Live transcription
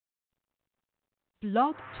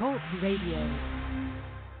Blog Talk Radio.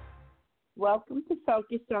 Welcome to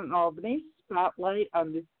Focus on Albany, Spotlight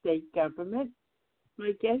on the State Government.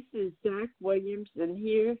 My guest is Zach Williams, and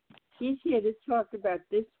he's here to talk about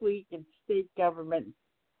this week in state government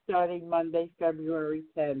starting Monday, February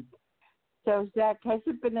 10th. So, Zach, has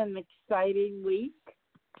it been an exciting week?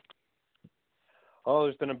 Oh,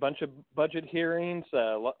 there's been a bunch of budget hearings,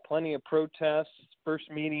 plenty of protests, first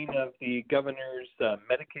meeting of the governor's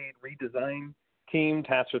Medicaid redesign team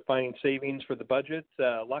tasked with finding savings for the budget.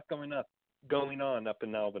 A lot going on up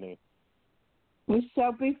in Albany.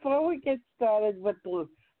 So before we get started with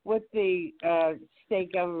the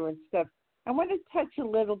state government stuff, I want to touch a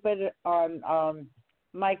little bit on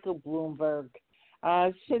Michael Bloomberg.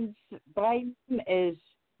 Since Biden is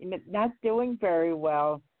not doing very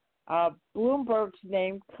well, Bloomberg's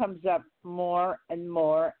name comes up more and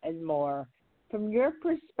more and more. From your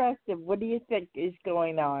perspective, what do you think is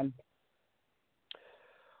going on?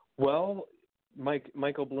 Well,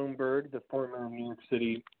 Michael Bloomberg, the former New York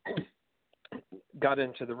City, got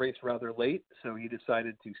into the race rather late, so he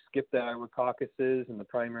decided to skip the Iowa caucuses and the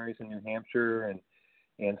primaries in New Hampshire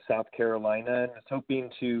and South Carolina, and is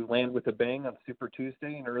hoping to land with a bang on Super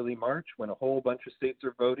Tuesday in early March when a whole bunch of states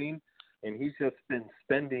are voting. And he's just been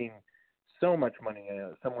spending so much money,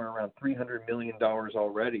 somewhere around $300 million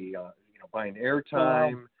already, buying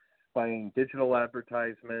airtime, Wow. buying digital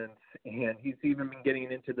advertisements, and he's even been getting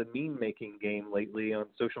into the meme-making game lately on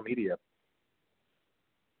social media.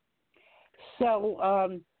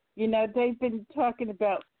 So, they've been talking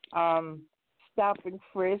about stop and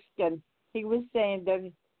frisk, and he was saying that,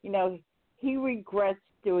 he regrets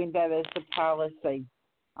doing that as a policy.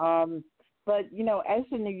 But, as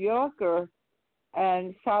a New Yorker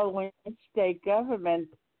and following state government,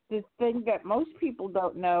 the thing that most people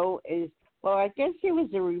don't know is, well, I guess he was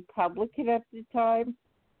a Republican at the time,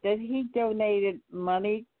 that he donated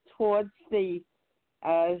money towards the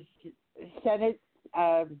Senate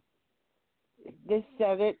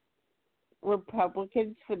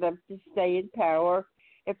Republicans for them to stay in power.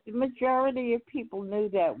 If the majority of people knew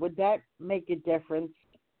that, would that make a difference?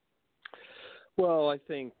 Well, I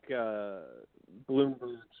think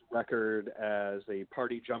Bloomberg's record as a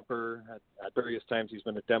party jumper, at various times he's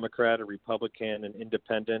been a Democrat, a Republican, an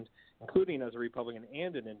independent, including as a Republican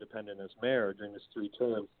and an independent as mayor during his 3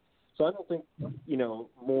 terms. So I don't think,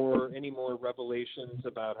 any more revelations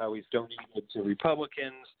about how he's donated to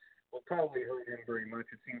Republicans will probably hurt him very much.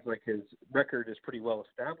 It seems like his record is pretty well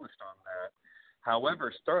established on that.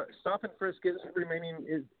 However, stop and frisk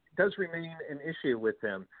does remain an issue with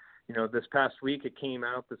him. This past week it came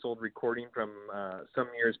out, this old recording from some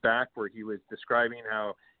years back where he was describing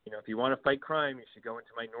how, if you want to fight crime, you should go into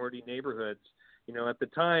minority neighborhoods. At the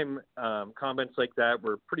time, comments like that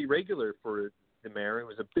were pretty regular for the mayor. It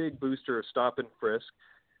was a big booster of stop and frisk.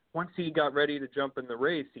 Once he got ready to jump in the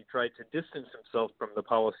race, he tried to distance himself from the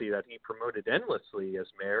policy that he promoted endlessly as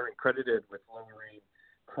mayor and credited with lowering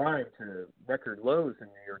crime to record lows in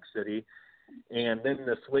New York City. And then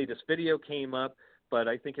this latest video came up, but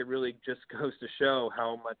I think it really just goes to show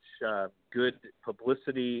how much good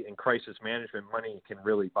publicity and crisis management money can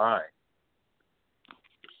really buy.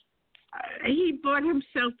 He bought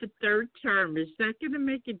himself a 3rd term. Is that going to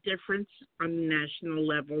make a difference on the national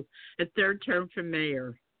level, a 3rd term for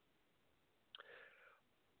mayor?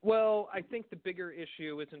 Well, I think the bigger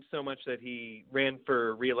issue isn't so much that he ran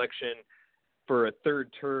for re-election for a 3rd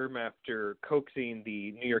term after coaxing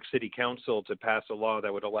the New York City Council to pass a law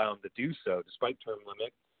that would allow him to do so despite term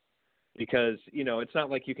limit. Because, it's not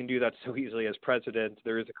like you can do that so easily as president.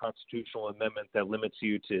 There is a constitutional amendment that limits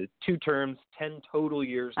you to 2 terms, 10 total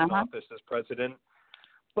years in office as president.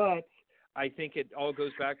 But I think it all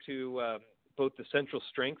goes back to both the central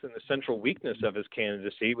strength and the central weakness of his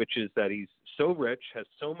candidacy, which is that he's so rich, has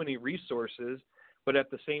so many resources, but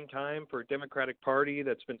at the same time, for a Democratic Party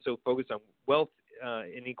that's been so focused on wealth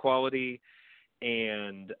inequality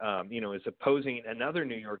and, is opposing another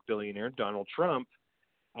New York billionaire, Donald Trump,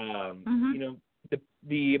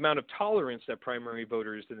 the amount of tolerance that primary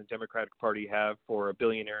voters in the Democratic Party have for a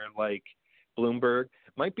billionaire like Bloomberg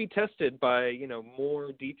might be tested by,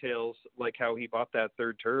 more details like how he bought that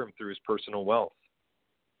 3rd term through his personal wealth.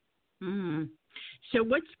 Mm. So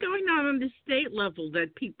what's going on the state level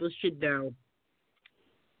that people should know?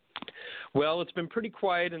 Well, it's been pretty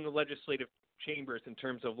quiet in the legislative chambers in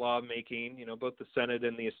terms of lawmaking. Both the Senate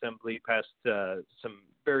and the Assembly passed some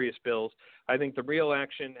various bills. I think the real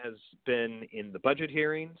action has been in the budget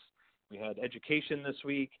hearings. We had education this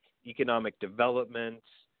week, economic development,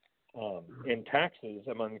 and taxes,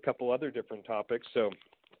 among a couple other different topics. So,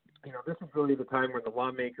 this is really the time when the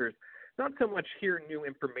lawmakers not so much hear new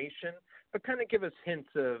information, but kind of give us hints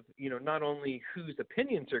of, not only whose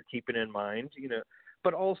opinions they're keeping in mind,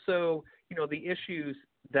 but also, the issues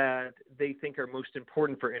that they think are most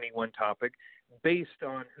important for any one topic based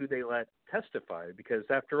on who they let testify. Because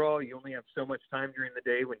after all, you only have so much time during the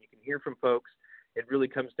day when you can hear from folks. It really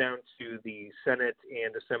comes down to the Senate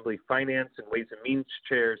and Assembly Finance and Ways and Means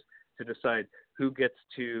chairs to decide who gets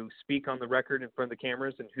to speak on the record in front of the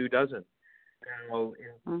cameras and who doesn't. Now,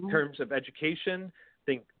 in terms of education, I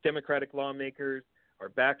think Democratic lawmakers are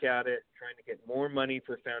back at it, trying to get more money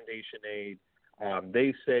for foundation aid.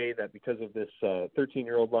 They say that because of this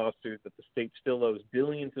 13-year-old lawsuit that the state still owes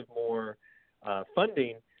billions of more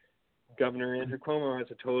funding. Governor Andrew Cuomo has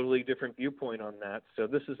a totally different viewpoint on that. So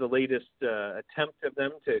this is the latest attempt of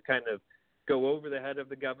them to kind of go over the head of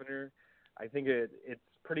the governor. I think it's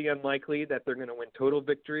pretty unlikely that they're going to win total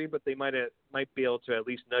victory, but they might be able to at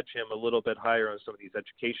least nudge him a little bit higher on some of these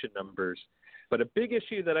education numbers. But a big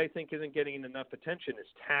issue that I think isn't getting enough attention is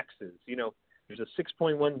taxes. There's a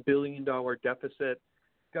 $6.1 billion deficit.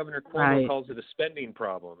 Governor Cuomo calls it a spending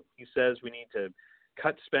problem. He says we need to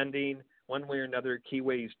cut spending one way or another. Key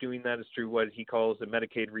way he's doing that is through what he calls the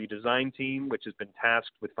Medicaid redesign team, which has been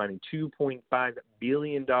tasked with finding $2.5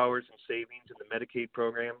 billion in savings in the Medicaid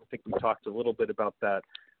program. I think we talked a little bit about that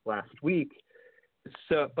last week.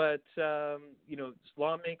 So, but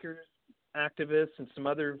lawmakers, activists, and some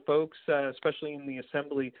other folks, especially in the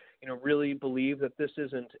Assembly, really believe that this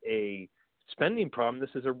isn't a spending problem. This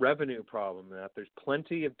is a revenue problem, that there's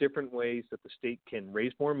plenty of different ways that the state can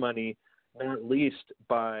raise more money, not least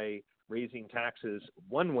by raising taxes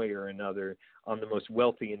one way or another on the most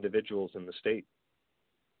wealthy individuals in the state.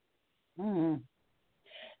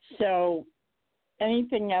 So,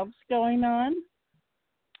 anything else going on?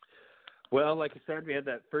 Well, like I said, we had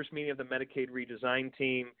that first meeting of the Medicaid redesign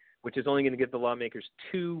team, which is only going to give the lawmakers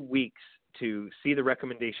 2 weeks to see the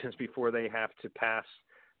recommendations before they have to pass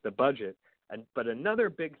the budget. But another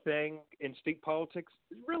big thing in state politics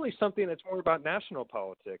is really something that's more about national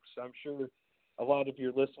politics. I'm sure a lot of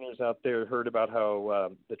your listeners out there heard about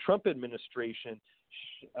how the Trump administration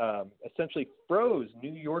essentially froze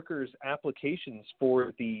New Yorkers' applications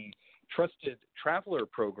for the Trusted Traveler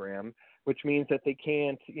Program, which means that they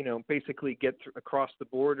can't, basically get across the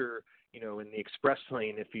border, in the express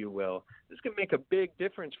lane, if you will. This can make a big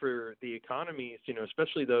difference for the economies,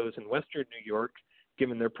 especially those in Western New York,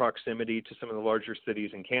 given their proximity to some of the larger cities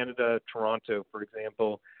in Canada, Toronto, for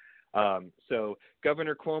example. So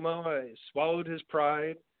Governor Cuomo swallowed his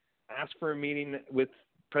pride, asked for a meeting with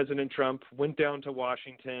President Trump, went down to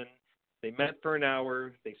Washington. They met for an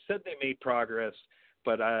hour. They said they made progress.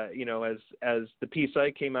 But, as the piece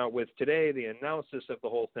I came out with today, the analysis of the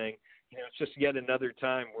whole thing, it's just yet another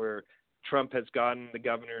time where Trump has gotten the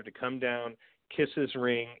governor to come down, kiss his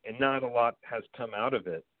ring, and not a lot has come out of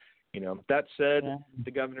it. That said,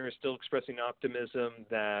 the governor is still expressing optimism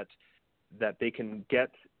that they can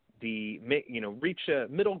get reach a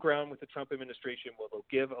middle ground with the Trump administration where they'll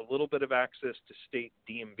give a little bit of access to state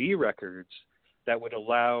DMV records that would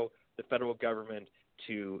allow the federal government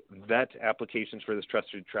to vet applications for this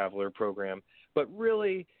Trusted Traveler Program. But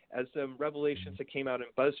really, as some revelations that came out in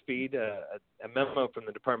BuzzFeed, a memo from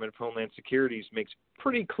the Department of Homeland Security makes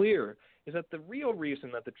pretty clear, is that the real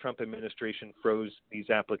reason that the Trump administration froze these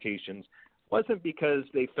applications wasn't because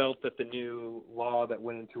they felt that the new law that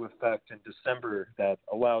went into effect in December that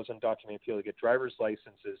allows undocumented people to get driver's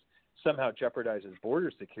licenses somehow jeopardizes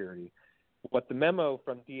border security. What the memo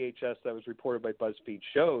from DHS that was reported by BuzzFeed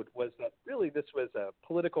showed was that really this was a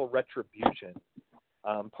political retribution,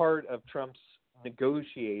 part of Trump's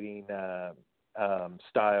negotiating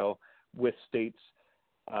style with states,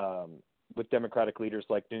 with Democratic leaders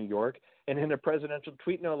like New York. And in a presidential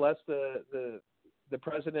tweet, no less, the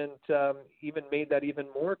president even made that even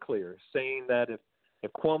more clear, saying that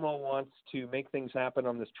if Cuomo wants to make things happen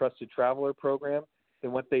on this Trusted Traveler Program,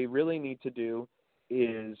 then what they really need to do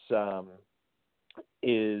is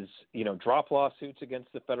drop lawsuits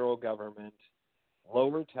against the federal government,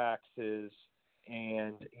 lower taxes,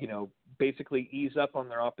 and basically ease up on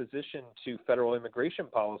their opposition to federal immigration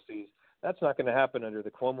policies. That's not going to happen under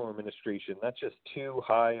the Cuomo administration. That's just too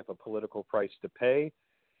high of a political price to pay.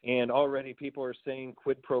 And already people are saying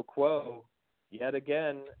quid pro quo yet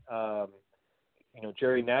again.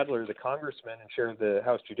 Jerry Nadler, the congressman and chair of the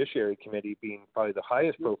House Judiciary Committee, being probably the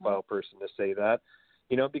highest profile person to say that,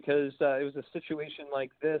 because it was a situation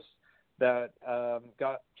like this that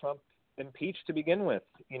got Trump impeached to begin with.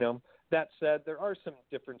 That said, there are some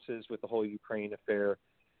differences with the whole Ukraine affair.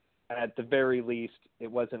 At the very least,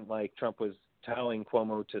 it wasn't like Trump was telling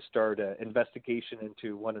Cuomo to start an investigation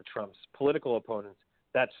into one of Trump's political opponents.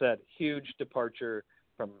 That said, huge departure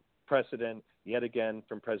from precedent, yet again,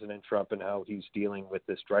 from President Trump and how he's dealing with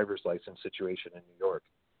this driver's license situation in New York.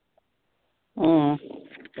 And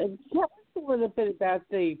tell us a little bit about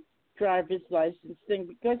the driver's license thing,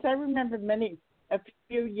 because I remember a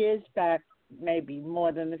few years back, maybe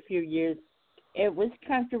more than a few years, it was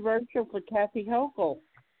controversial for Kathy Hochul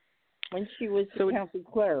when she was the county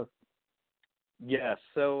clerk. Yes.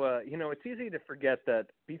 So, it's easy to forget that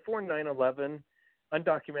before 9/11,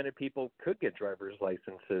 undocumented people could get driver's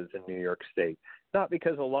licenses in New York State. Not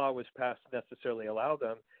because a law was passed to necessarily allow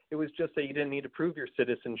them. It was just that you didn't need to prove your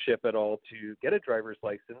citizenship at all to get a driver's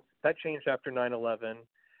license. That changed after 9/11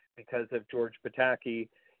 because of George Pataki.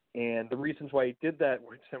 And the reasons why he did that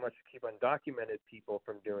were so much to keep undocumented people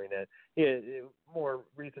from doing it. More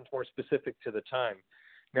reasons more specific to the time.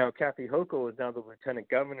 Now, Kathy Hochul is now the lieutenant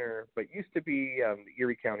governor, but used to be the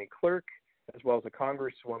Erie County clerk, as well as a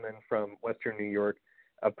congresswoman from Western New York,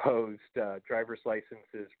 opposed driver's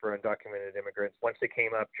licenses for undocumented immigrants once they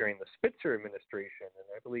came up during the Spitzer administration, in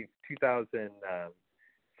I believe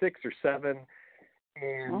 2006 or 7.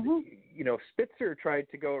 And, Spitzer tried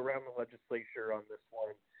to go around the legislature on this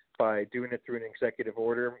one by doing it through an executive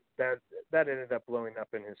order. That ended up blowing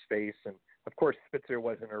up in his face. And, of course, Spitzer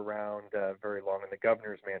wasn't around very long in the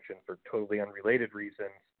governor's mansion for totally unrelated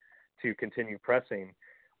reasons to continue pressing.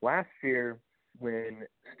 Last year, when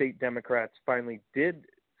state Democrats finally did,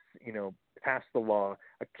 pass the law,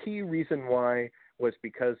 a key reason why was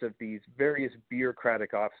because of these various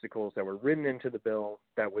bureaucratic obstacles that were written into the bill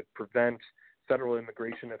that would prevent federal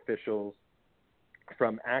immigration officials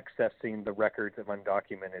from accessing the records of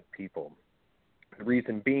undocumented people. The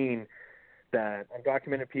reason being that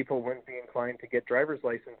undocumented people wouldn't be inclined to get driver's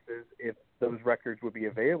licenses if those records would be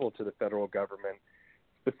available to the federal government,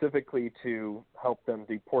 specifically to help them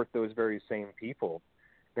deport those very same people.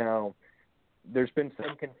 Now, there's been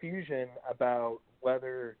some confusion about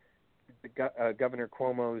whether Governor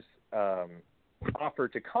Cuomo's offer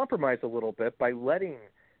to compromise a little bit by letting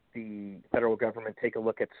the federal government take a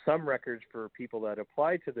look at some records for people that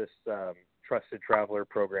apply to this trusted traveler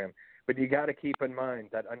program. But you got to keep in mind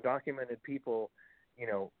that undocumented people,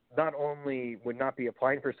 not only would not be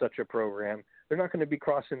applying for such a program, they're not going to be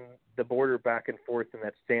crossing the border back and forth in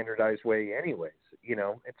that standardized way anyways.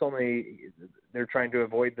 It's only they're trying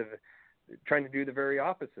to do the very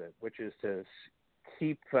opposite, which is to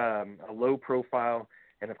keep a low profile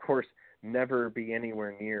and, of course, never be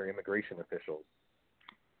anywhere near immigration officials.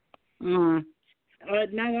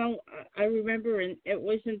 Now, I remember it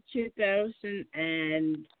was in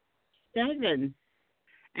 2007,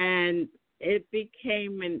 and it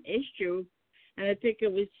became an issue, and I think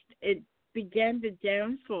it began the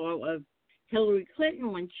downfall of Hillary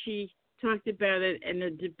Clinton when she talked about it in a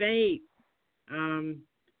debate. Do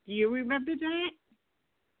you remember that?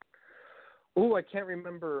 Oh, I can't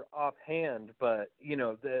remember offhand, but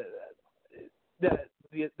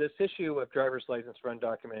this issue of driver's license for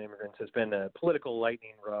undocumented immigrants has been a political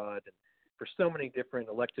lightning rod for so many different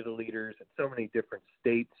elected leaders in so many different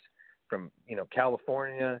states, from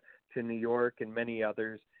California to New York and many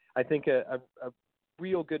others. I think a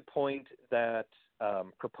real good point that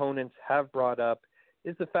proponents have brought up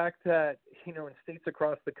is the fact that in states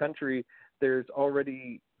across the country, there's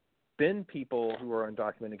already been people who are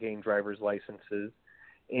undocumented getting driver's licenses,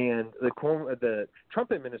 and the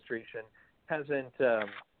Trump administration hasn't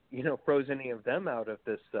froze any of them out of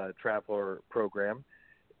this traveler program.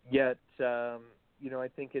 Yet, I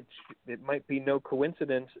think it might be no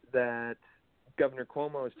coincidence that Governor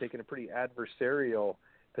Cuomo has taken a pretty adversarial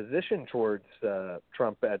position towards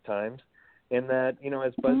Trump at times, and that,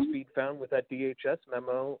 as BuzzFeed found with that DHS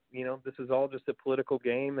memo, this is all just a political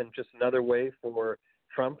game and just another way for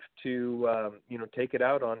Trump to, take it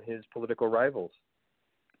out on his political rivals.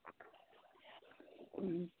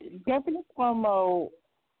 Governor Cuomo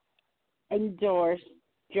endorsed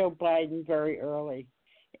Joe Biden very early.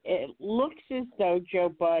 It looks as though Joe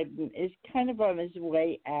Biden is kind of on his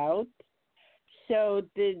way out. So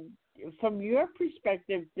from your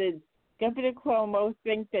perspective, did Governor Cuomo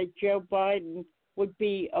think that Joe Biden would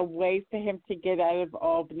be a way for him to get out of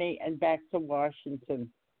Albany and back to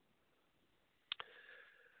Washington?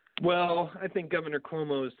 Well, I think Governor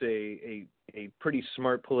Cuomo is a pretty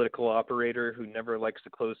smart political operator who never likes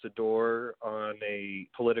to close the door on a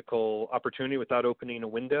political opportunity without opening a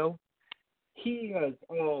window. He has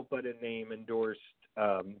all but a name endorsed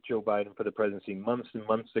Joe Biden for the presidency months and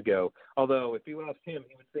months ago, although if you asked him,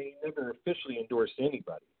 he would say he never officially endorsed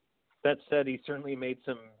anybody. That said, he certainly made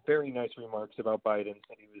some very nice remarks about Biden,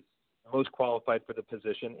 said he was most qualified for the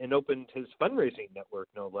position, and opened his fundraising network,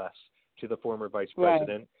 no less, to the former vice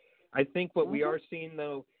president. I think what we are seeing,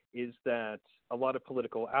 though, is that a lot of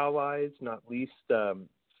political allies, not least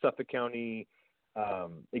Suffolk County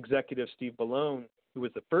Executive Steve Bellone, who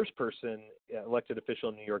was the first person, elected official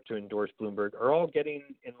in New York to endorse Bloomberg, are all getting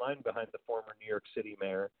in line behind the former New York City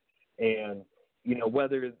mayor. And,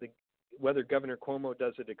 whether Governor Cuomo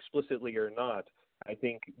does it explicitly or not, I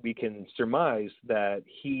think we can surmise that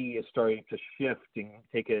he is starting to shift and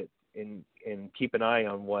take it and keep an eye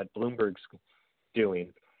on what Bloomberg's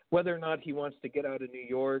doing. Whether or not he wants to get out of New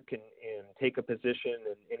York and take a position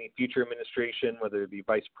in any future administration, whether it be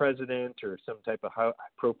vice president or some type of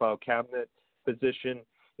high-profile cabinet position,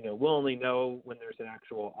 we'll only know when there's an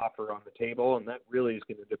actual offer on the table, and that really is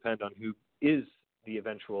going to depend on who is the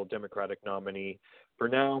eventual Democratic nominee. For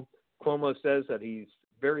now, Cuomo says that he's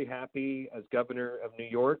very happy as governor of New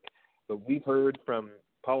York, but we've heard from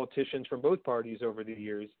politicians from both parties over the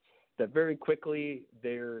years that very quickly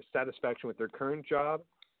their satisfaction with their current job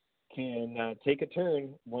can take a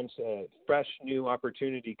turn once a fresh new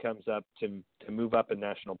opportunity comes up to move up in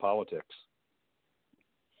national politics.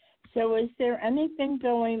 So is there anything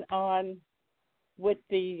going on with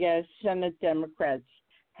the Senate Democrats?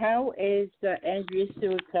 How is Andrea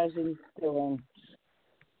Stewart Cousins doing?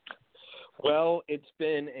 Well, it's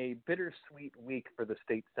been a bittersweet week for the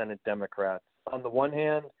state Senate Democrats. On the one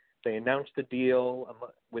hand, they announced a deal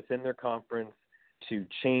within their conference to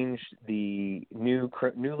change the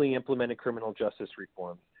newly implemented criminal justice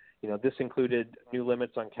reforms. This included new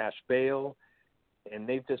limits on cash bail, and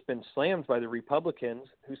they've just been slammed by the Republicans,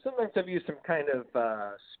 who sometimes have used some kind of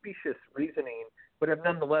specious reasoning, but have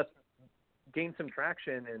nonetheless gained some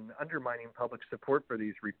traction in undermining public support for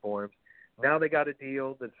these reforms. Now they got a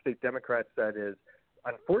deal that state Democrats said is,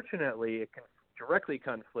 unfortunately, it directly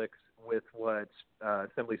conflicts with what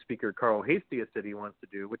Assembly Speaker Carl Heastie said he wants to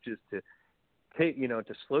do, which is to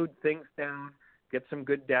slow things down, get some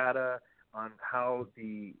good data on how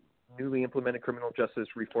the newly implemented criminal justice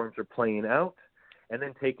reforms are playing out, and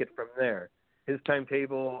then take it from there. His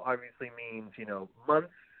timetable obviously means, months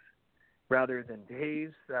rather than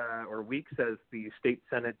days or weeks, as the state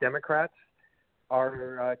Senate Democrats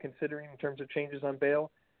are considering in terms of changes on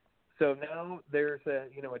bail. So now there's a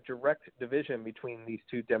direct division between these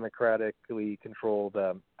two democratically controlled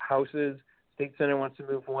houses. State Senate wants to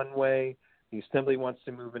move one way. The Assembly wants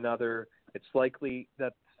to move another. It's likely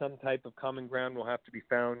that some type of common ground will have to be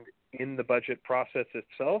found in the budget process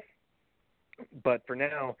itself. But for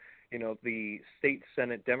now, the state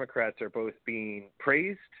Senate Democrats are both being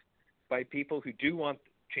praised by people who do want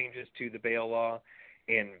changes to the bail law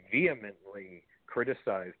and vehemently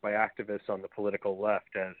criticized by activists on the political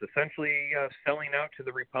left as essentially selling out to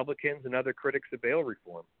the Republicans and other critics of bail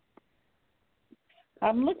reform.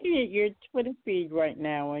 I'm looking at your Twitter feed right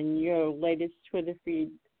now, and your latest Twitter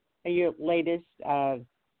feed, your latest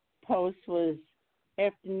post was,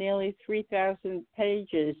 after nearly 3,000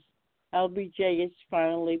 pages, LBJ is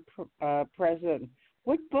finally president.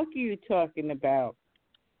 What book are you talking about?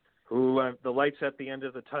 The light's at the end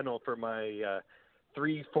of the tunnel for my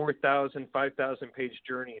 4,000, 5,000 page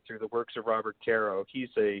journey through the works of Robert Caro. He's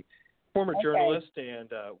a former journalist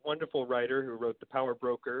and a wonderful writer who wrote The Power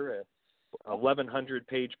Broker, a 1,100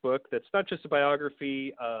 page book that's not just a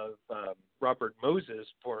biography of Robert Moses,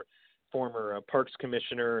 former Parks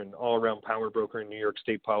Commissioner and all-around power broker in New York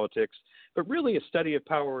State politics, but really a study of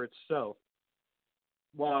power itself.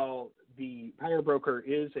 While The Power Broker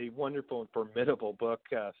is a wonderful and formidable book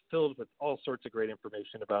filled with all sorts of great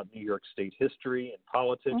information about New York State history and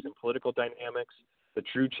politics and political dynamics, the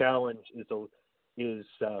true challenge is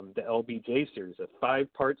the LBJ series, a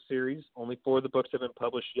 5-part series. Only 4 of the books have been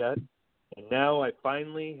published yet. And now I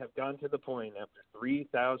finally have gotten to the point, after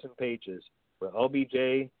 3,000 pages, where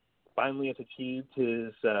LBJ finally has achieved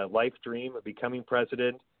his life dream of becoming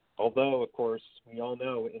president, although, of course, we all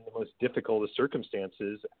know in the most difficult of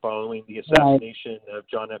circumstances following the assassination of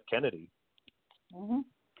John F. Kennedy. Mm-hmm.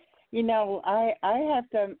 I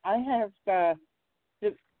have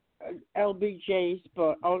the LBJ's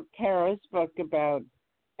book, Caro's book about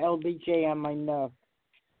LBJ on my nook,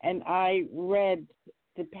 and I read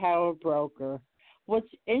The Power Broker.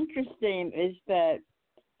 What's interesting is that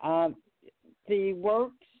the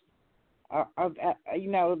works of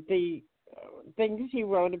the things he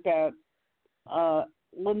wrote about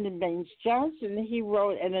Lyndon Baines Johnson, he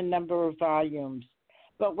wrote in a number of volumes.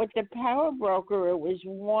 But with The Power Broker, it was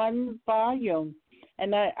 1 volume.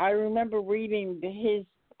 And I remember reading his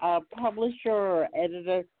publisher or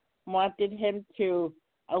editor wanted him to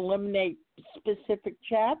eliminate specific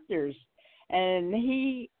chapters. And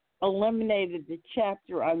he eliminated the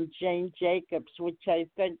chapter on Jane Jacobs, which I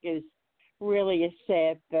think is really a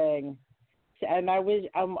sad thing. and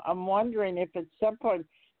I'm wondering if at some point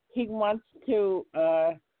he wants to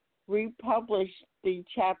republish the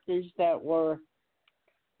chapters that were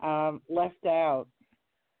left out,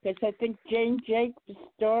 because I think Jane Jacobs'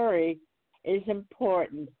 story is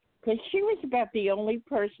important, because she was about the only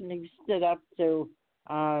person who stood up to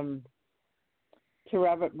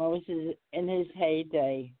Robert Moses in his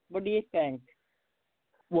heyday. What do you think?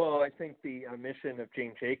 Well, I think the omission of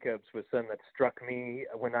Jane Jacobs was something that struck me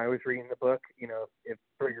when I was reading the book. You know, if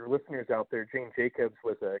for your listeners out there, Jane Jacobs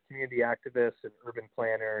was a community activist and urban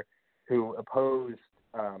planner who opposed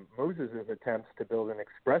Moses' attempts to build an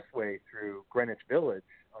expressway through Greenwich Village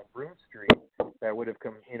on Broome Street that would have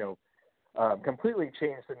completely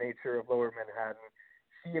changed the nature of Lower Manhattan.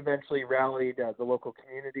 She eventually rallied the local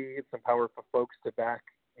community, some powerful folks to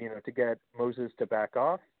get Moses to back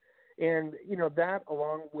off. And, you know, that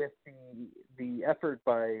along with the effort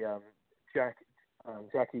by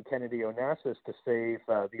Jackie Kennedy Onassis to save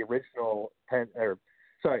the original to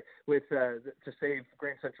save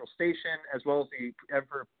Grand Central Station, as well as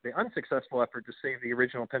the unsuccessful effort to save the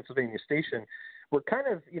original Pennsylvania Station, were kind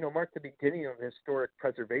of, you know, marked the beginning of the historic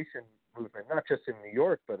preservation movement, not just in New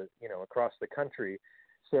York, but, you know, across the country.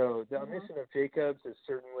 So the omission of Jacobs is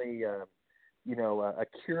certainly, you know, a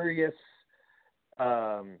curious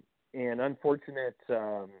and unfortunate,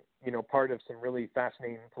 you know, part of some really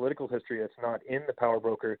fascinating political history that's not in the Power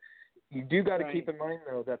Broker. You do got to keep in mind,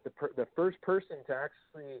 though, that the first person to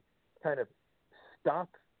actually kind of stop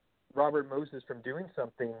Robert Moses from doing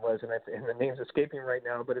something was, and the name's escaping right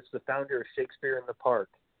now, but it's the founder of Shakespeare in the Park.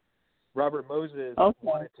 Robert Moses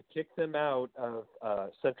wanted to kick them out of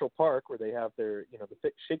Central Park, where they have their, you know,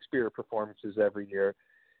 the Shakespeare performances every year.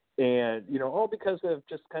 And, you know, all because of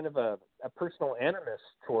just kind of a personal animus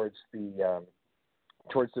towards the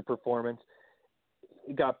performance.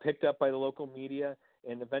 It got picked up by the local media,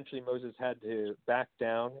 and eventually Moses had to back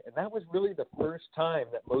down. And that was really the first time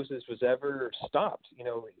that Moses was ever stopped. You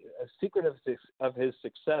know, a secret of his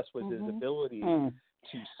success was his ability to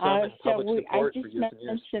summon public support for years and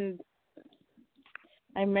years.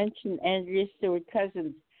 I mentioned Andrea Stewart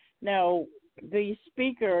Cousins. Now, the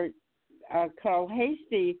speaker, Carl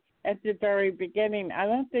Hastie, at the very beginning, I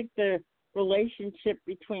don't think the relationship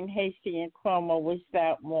between Hastie and Cuomo was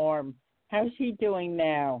that warm. How's he doing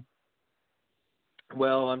now?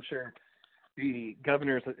 Well, I'm sure the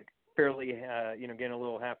governor's fairly, you know, getting a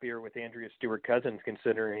little happier with Andrea Stewart Cousins,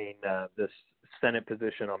 considering this Senate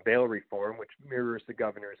position on bail reform, which mirrors the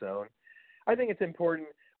governor's own. I think it's important,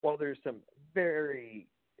 while there's some very,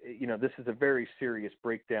 you know, this is a very serious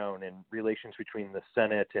breakdown in relations between the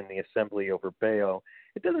Senate and the Assembly over bail.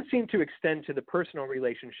 It doesn't seem to extend to the personal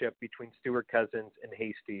relationship between Stewart Cousins and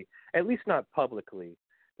Hastie, at least not publicly.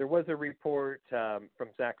 There was a report from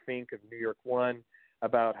Zach Fink of New York One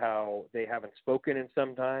about how they haven't spoken in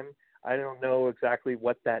some time. I don't know exactly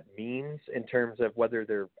what that means in terms of whether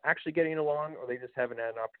they're actually getting along or they just haven't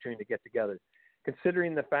had an opportunity to get together.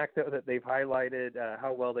 Considering the fact, though, that they've highlighted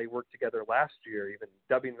how well they worked together last year, even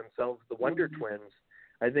dubbing themselves the Wonder Twins,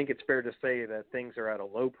 I think it's fair to say that things are at a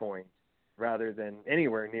low point rather than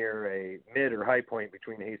anywhere near a mid or high point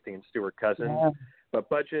between Hastie and Stewart Cousins. Yeah. But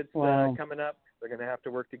budgets coming up, they're going to have to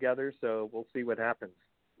work together, so we'll see what happens.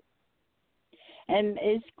 And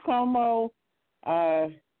is Cuomo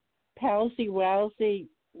palsy-walsy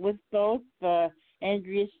with both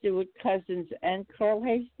Andrea Stewart Cousins and Carl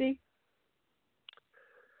Hastie?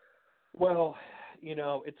 Well, you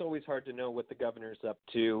know, it's always hard to know what the governor's up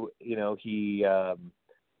to. You know, he,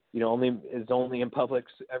 you know, only in public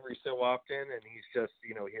every so often, and he's just,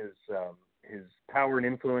 you know, his power and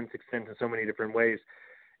influence extends in so many different ways.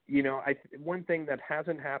 You know, one thing that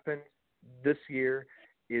hasn't happened this year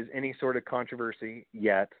is any sort of controversy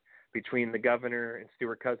yet between the governor and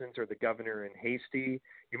Stewart Cousins or the governor and Hastie.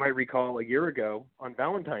 You might recall a year ago, on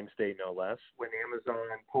Valentine's Day no less, when Amazon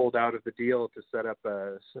pulled out of the deal to set up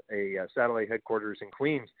a satellite headquarters in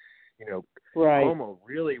Queens, you know, Cuomo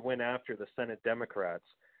really went after the Senate Democrats,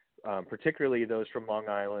 particularly those from Long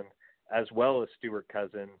Island, as well as Stewart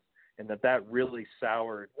Cousins, and that really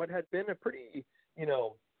soured what had been a pretty, you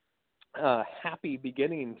know, happy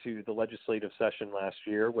beginning to the legislative session last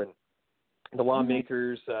year, when the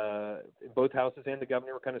lawmakers in both houses and the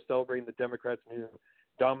governor were kind of celebrating the Democrats' new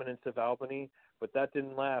dominance of Albany. But that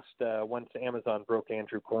didn't last once Amazon broke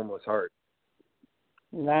Andrew Cuomo's heart.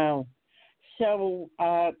 Wow. So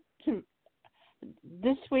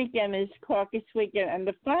this weekend is caucus weekend. And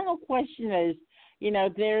the final question is, you know,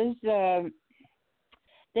 there's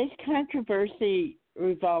controversy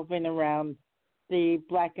revolving around the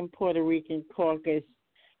Black and Puerto Rican caucus.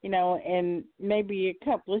 You know, in maybe a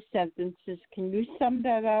couple of sentences, can you sum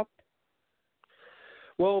that up?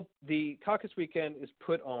 Well, the caucus weekend is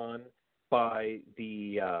put on by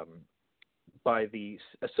the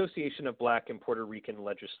Association of Black and Puerto Rican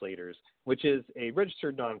Legislators, which is a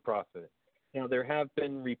registered nonprofit. Now, there have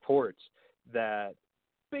been reports that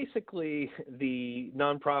basically the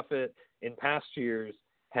nonprofit in past years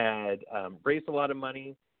had raised a lot of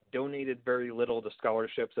money, donated very little to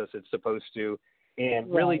scholarships as it's supposed to,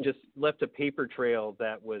 and really just left a paper trail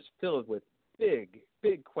that was filled with big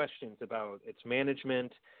questions about its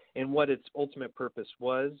management and what its ultimate purpose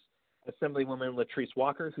was. Assemblywoman Latrice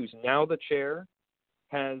Walker, who's now the chair,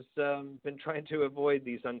 has been trying to avoid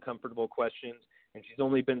these uncomfortable questions, and she's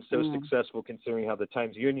only been so successful considering how the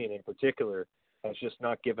Times-Union in particular has just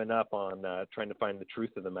not given up on trying to find the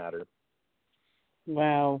truth of the matter.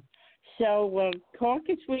 Wow. So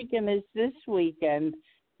caucus weekend is this weekend,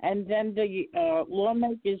 and then the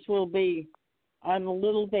lawmakers will be on a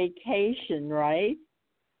little vacation, right?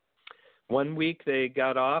 1 week they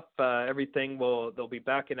got off. They'll be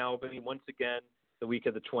back in Albany once again the week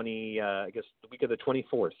of the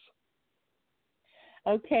 24th.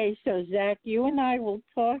 Okay, so Zach, you and I will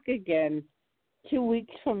talk again 2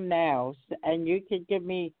 weeks from now, and you can give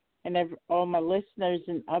me and all my listeners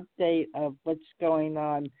an update of what's going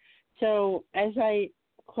on. So as I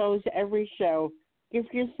close every show, give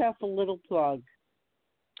yourself a little plug.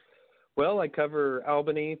 Well, I cover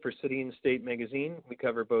Albany for City and State magazine. We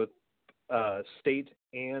cover both state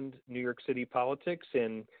and New York City politics,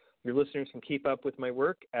 and your listeners can keep up with my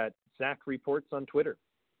work at Zach Reports on Twitter.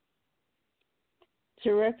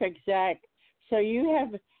 Terrific, Zach. So you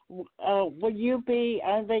have, will you be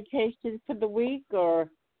on vacation for the week, or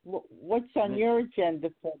what's on your agenda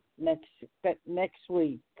for next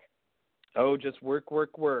week? Oh, just work.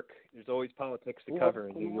 There's always politics to cover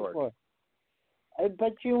in New York.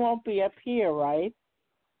 But you won't be up here, right?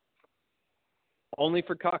 Only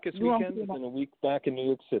for caucus weekend and a week back in New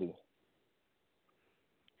York City.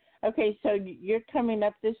 Okay, so you're coming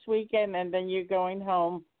up this weekend, and then you're going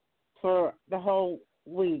home for the whole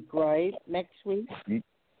week, right? Next week?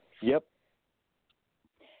 Yep.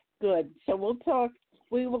 Good. So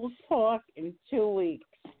we will talk in 2 weeks.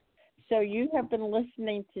 So you have been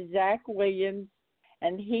listening to Zach Williams,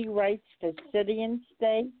 and he writes for City and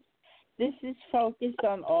State. This is focused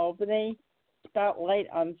on Albany, spotlight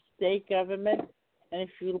on state government. And if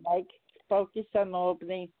you like Focus on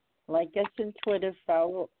Albany, like us on Twitter,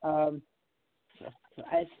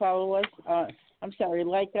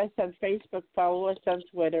 like us on Facebook, follow us on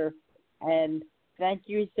Twitter. And thank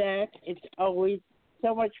you, Zach. It's always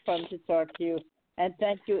so much fun to talk to you. And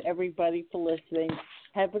thank you, everybody, for listening.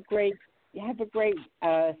 Have a great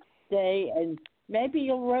day, and maybe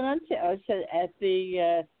you'll run into us at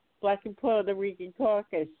the Black and Puerto Rican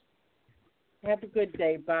Caucus. Have a good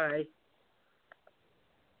day. Bye.